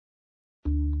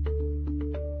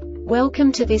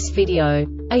Welcome to this video.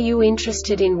 Are you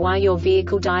interested in why your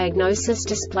vehicle diagnosis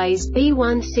displays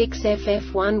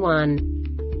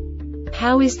B16FF-11?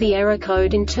 How is the error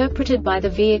code interpreted by the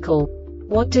vehicle?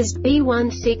 What does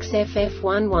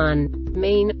B16FF-11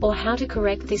 mean, or how to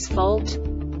correct this fault?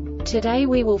 Today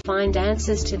we will find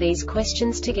answers to these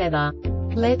questions together.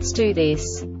 Let's do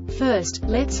this. First,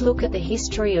 let's look at the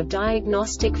history of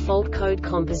diagnostic fault code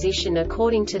composition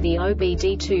according to the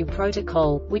OBD2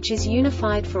 protocol, which is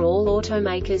unified for all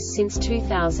automakers since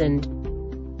 2000.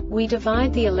 We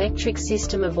divide the electric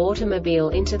system of automobile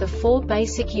into the four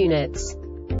basic units: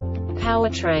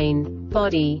 powertrain,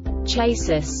 body,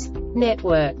 chassis,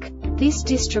 network. This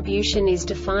distribution is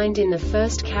defined in the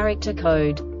first character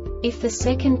code. If the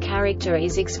second character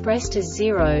is expressed as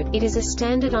 0, it is a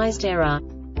standardized error.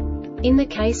 In the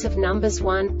case of numbers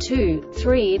 1, 2,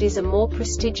 3, it is a more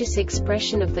prestigious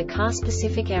expression of the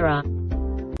car-specific error.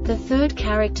 The third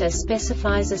character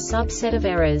specifies a subset of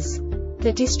errors.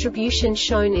 The distribution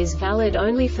shown is valid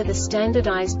only for the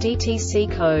standardized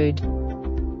DTC code.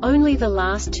 Only the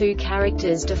last two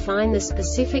characters define the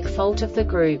specific fault of the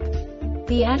group.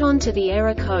 The add-on to the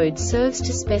error code serves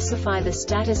to specify the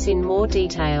status in more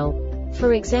detail.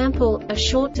 For example, a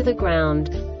short to the ground.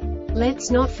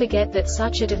 Let's not forget that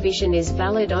such a division is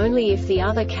valid only if the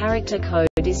other character code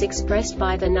is expressed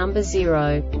by the number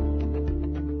 0.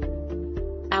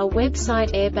 Our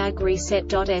website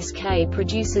airbagreset.sk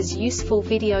produces useful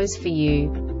videos for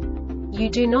you. You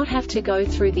do not have to go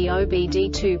through the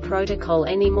OBD2 protocol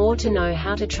anymore to know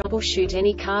how to troubleshoot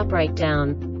any car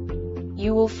breakdown.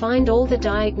 You will find all the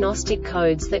diagnostic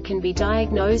codes that can be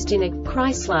diagnosed in a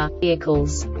Chrysler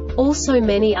vehicles. Also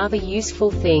many other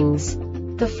useful things.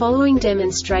 The following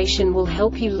demonstration will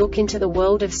help you look into the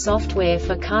world of software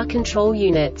for car control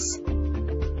units.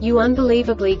 You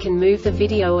unbelievably can move the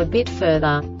video a bit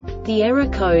further. The error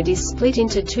code is split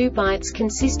into 2 bytes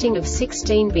consisting of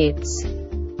 16 bits.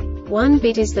 1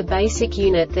 bit is the basic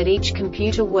unit that each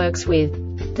computer works with.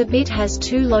 The bit has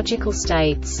 2 logical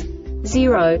states: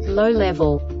 0, low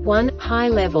level, 1, high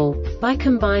level. By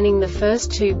combining the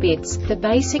first 2 bits, the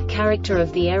basic character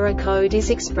of the error code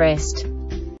is expressed.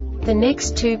 The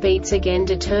next 2 beats again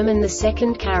determine the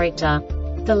second character.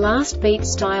 The last beat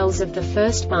styles of the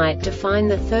first byte define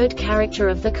the third character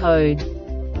of the code.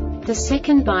 The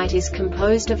second byte is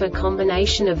composed of a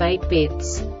combination of 8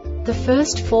 bits. The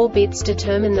first 4 bits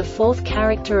determine the fourth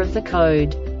character of the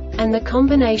code. And the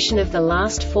combination of the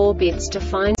last 4 bits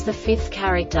defines the fifth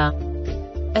character.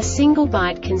 A single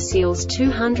byte conceals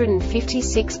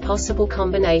 256 possible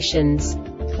combinations.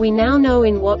 We now know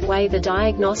in what way the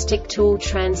diagnostic tool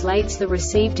translates the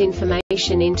received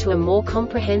information into a more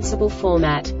comprehensible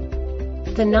format.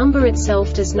 The number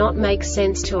itself does not make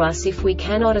sense to us if we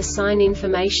cannot assign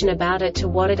information about it to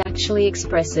what it actually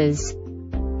expresses.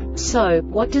 So,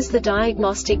 what does the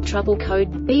Diagnostic Trouble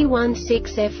Code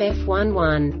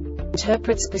B16FF-11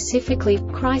 interpret specifically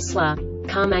for Chrysler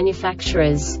car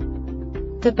manufacturers?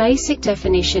 The basic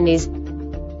definition is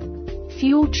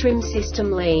fuel trim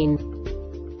system lean.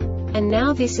 And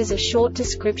now this is a short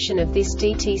description of this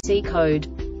DTC code.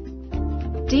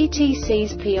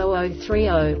 DTCs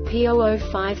P0030,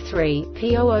 P0053,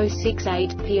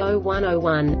 P068,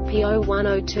 P0101,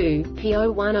 P0102,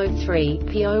 P0103,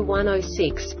 P0106,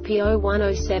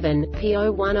 P0107,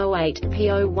 P0108,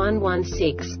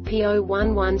 P0116,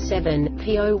 P0117,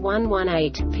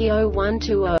 P0118,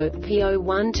 P0120,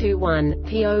 P0121,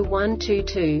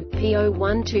 P0122,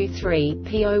 P0123,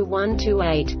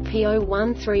 P0128,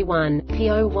 P0131,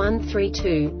 P0132,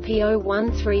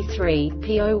 P0133,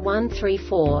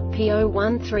 P0134,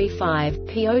 P0135,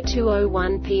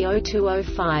 P0201,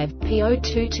 P0205,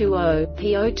 P0220,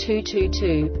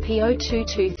 P0222,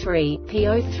 P0223,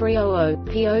 P0300,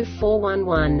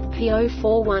 P0411,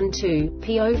 P0412,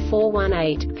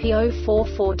 P0418,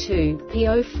 P0442,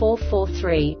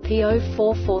 P0443,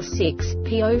 P0446,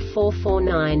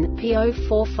 P0449,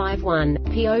 P0451,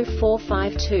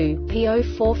 P0452,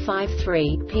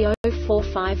 P0453,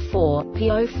 P0454,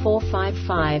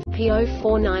 P0455,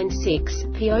 P0496,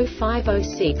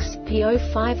 P0506,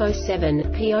 P0507,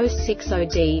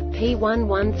 P060D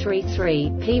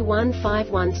P1133,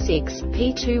 P1516,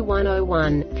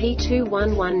 P2101,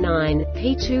 P2119,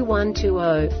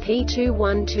 P2120,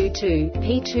 P2122,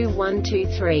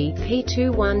 P2123,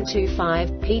 P2125,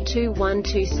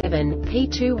 P2127,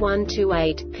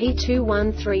 P2128,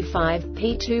 P2135,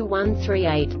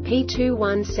 P2138,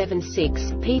 P2176,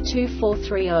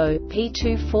 P2430,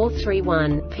 P2431,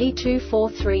 P2432,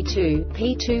 P2432,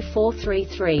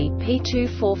 P2433,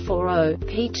 P2440,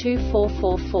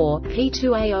 P2444,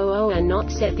 P2800 are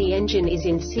not set. The engine is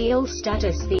in CL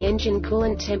status. The engine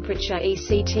coolant temperature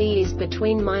ECT is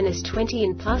between -20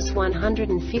 and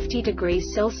 +150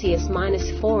 degrees Celsius,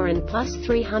 -4 and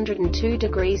 +302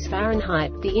 degrees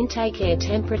Fahrenheit. The intake air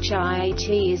temperature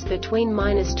IAT is between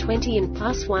 -20 and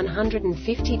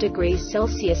 +150 degrees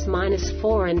Celsius,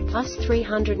 -4 and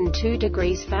 +302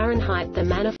 degrees Fahrenheit. The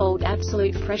manifold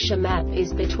absolute pressure map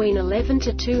is between 11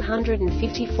 to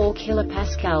 254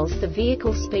 kilopascals. The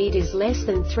vehicle speed is less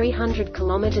than 300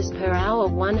 km/h,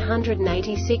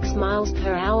 186 miles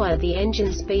per hour. The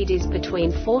engine speed is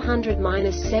between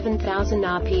 400–7,000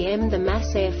 RPM. The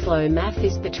mass airflow MAF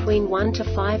is between 1 to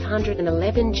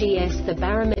 511 gs. The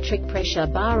barometric pressure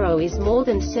BARO is more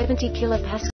than 70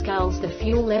 kilopascals. The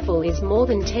fuel level is more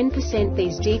than 10%.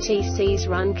 These DTCs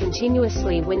run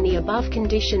continuously when the above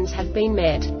conditions have been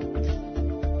met.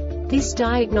 This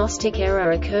diagnostic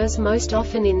error occurs most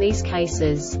often in these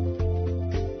cases.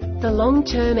 The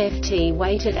long-term FT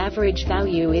weighted average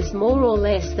value is more or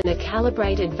less than a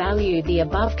calibrated value. The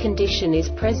above condition is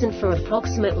present for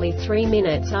approximately 3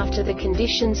 minutes after the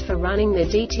conditions for running the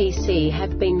DTC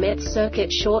have been met.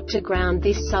 Circuit short to ground.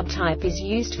 This subtype is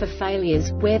used for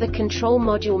failures where the control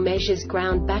module measures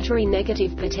ground battery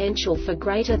negative potential for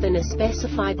greater than a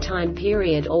specified time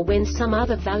period, or when some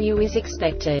other value is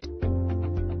expected.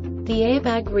 The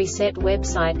Airbag Reset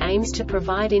website aims to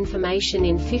provide information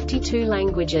in 52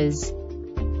 languages.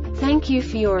 Thank you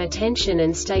for your attention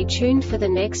and stay tuned for the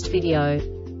next video.